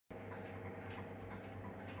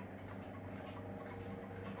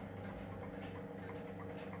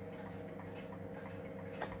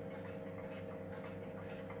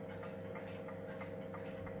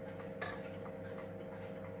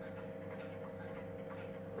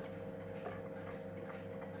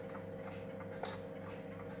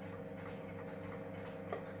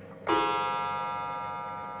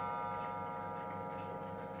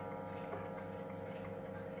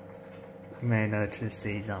You may notice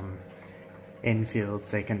these end fields,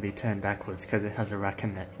 they can be turned backwards because it has a rack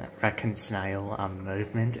and snail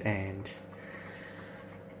movement and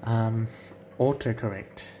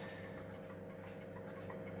autocorrect.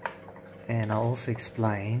 And I'll also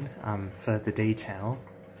explain further detail.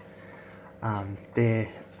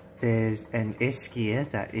 There's an S gear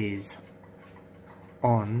that is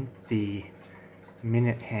on the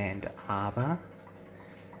minute hand arbor,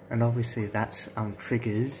 and obviously that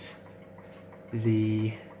triggers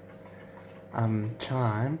the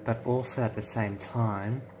chime, but also at the same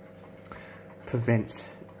time prevents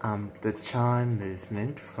the chime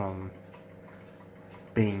movement from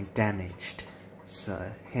being damaged.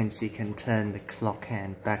 So hence you can turn the clock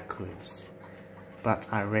hand backwards, but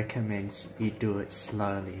I recommend you do it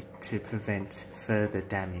slowly to prevent further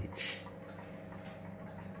damage.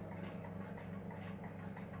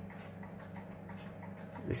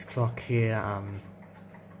 This clock here,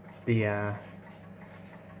 the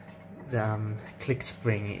click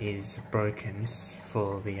spring is broken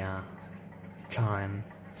for the chime,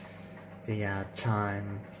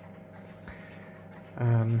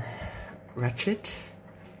 ratchet,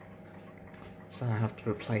 so I have to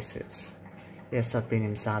replace it. Yes, I've been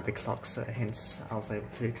inside the clock, so hence I was able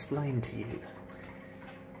to explain to you.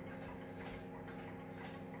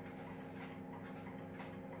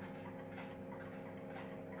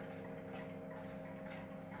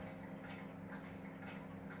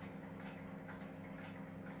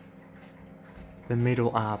 The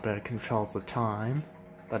middle arbor controls the time,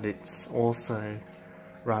 but it also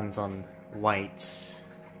runs on weights.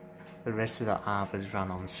 The rest of the arbors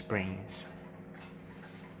run on springs.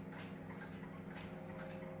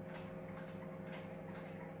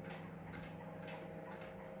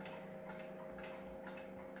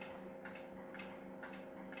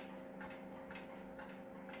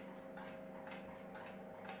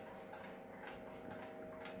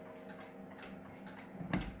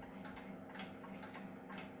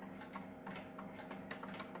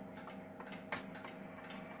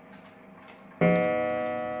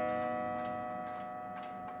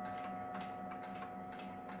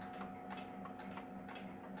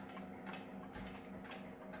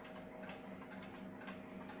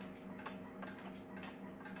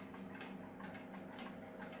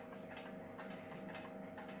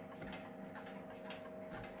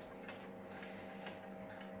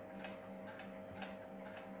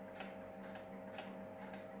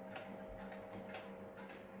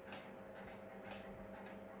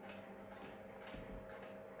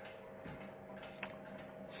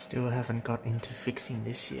 Still haven't got into fixing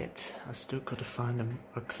this yet. I still got to find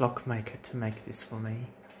a clockmaker to make this for me.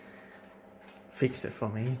 Fix it for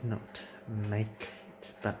me, not make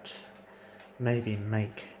it, but maybe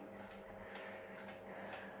make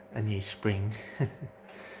a new spring.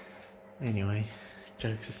 Anyway,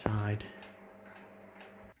 jokes aside.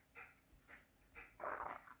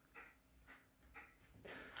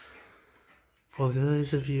 For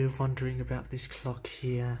those of you wondering about this clock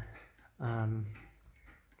here,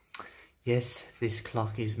 yes, this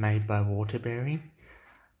clock is made by Waterbury.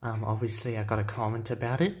 Obviously I got a comment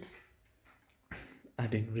about it. I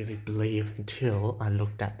didn't really believe until I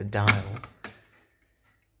looked at the dial.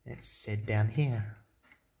 It said down here,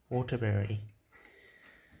 Waterbury.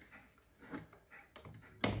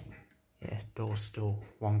 Yeah, door's still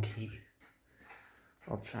wonky.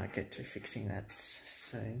 I'll try to get to fixing that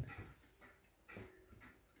soon.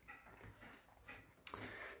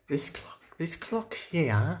 This clock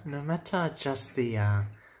here, no matter just the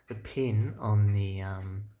pin on the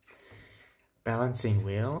balancing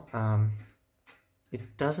wheel,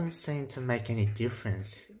 it doesn't seem to make any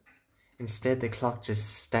difference. Instead, the clock just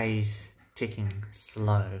stays ticking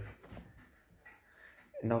slow.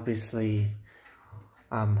 And obviously,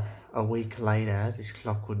 a week later, this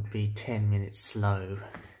clock would be 10 minutes slow.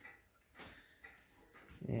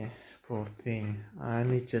 Yeah, poor thing. I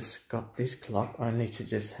only just got this clock only to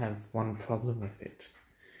just have one problem with it.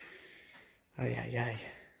 Oh yeah.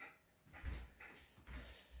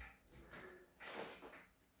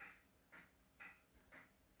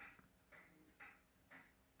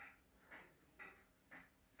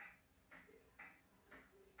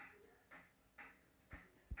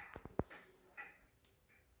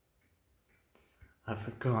 I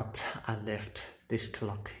forgot I left this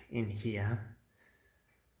clock in here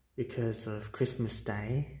because of Christmas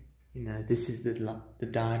Day. You know, this is the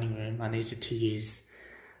dining room. I needed to use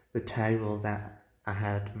the table that I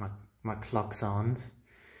had my clocks on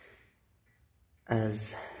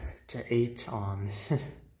as to eat on.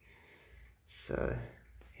 So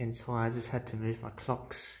hence why I just had to move my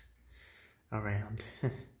clocks around.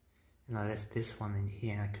 And I left this one in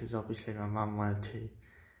here because obviously my mum wanted to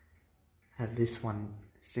have this one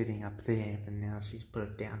sitting up there, but now she's put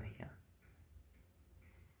it down here.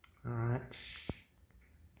 Alright,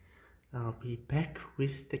 I'll be back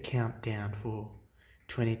with the countdown for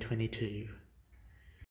 2022.